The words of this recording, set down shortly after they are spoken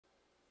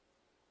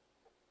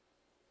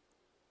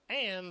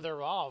And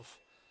they're off.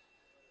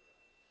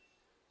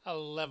 A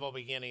level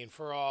beginning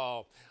for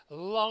all.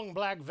 Long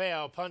Black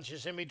Veil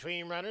punches in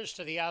between runners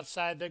to the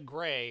outside. The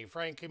gray.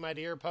 Frankly, my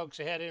dear,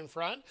 pokes ahead in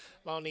front.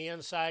 On the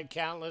inside,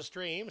 Countless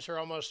Dreams are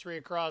almost three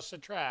across the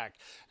track.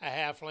 A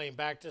half lane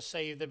back to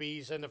Save the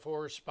Bees in the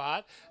fourth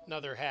spot.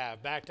 Another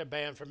half back to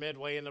Band for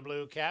Midway in the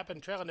blue cap.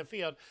 And trailing the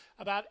field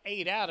about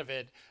 8 out of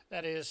it.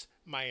 That is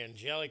My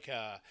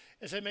Angelica.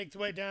 As they make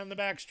their way down the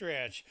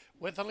backstretch.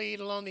 With the lead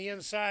along the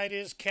inside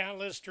is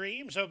Countless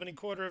Dreams. Opening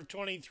quarter of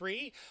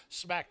 23.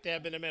 Smack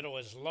dab in the middle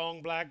is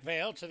Long Black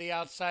Veil. To the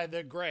outside,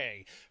 the gray.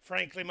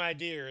 Frankly, my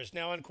dear is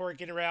now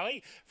uncorking the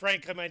rally.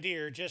 Frankly, my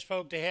dear just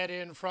poked ahead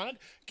in front.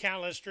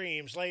 Countless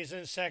Dreams lays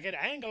in second.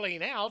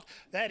 Angling out,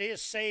 that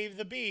is Save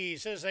the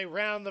Bees as they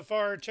round the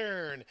far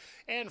turn.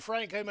 And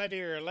frankly, my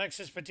dear,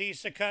 Alexis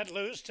Batista cut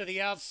loose to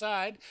the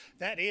outside.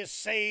 That is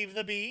Save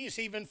the Bees.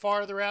 Even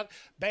farther out,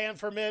 Band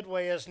for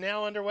Midway is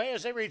now underway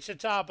as they reach the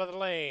top of the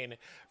lane.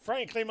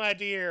 Frankly, my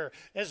dear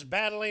is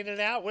battling it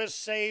out with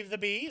Save the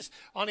Bees.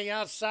 On the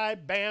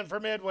outside, Band for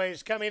Midway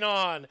is coming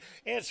on.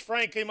 It's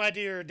Frankly, my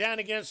dear, down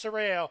against the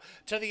rail.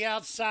 To the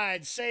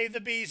outside, Save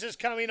the Bees is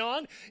coming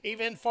on.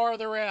 Even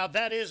farther out,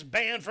 that is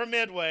Band for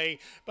Midway.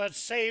 But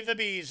Save the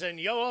Bees and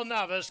Yoel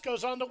Navas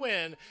goes on to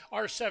win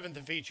our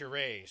 7th feature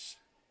race.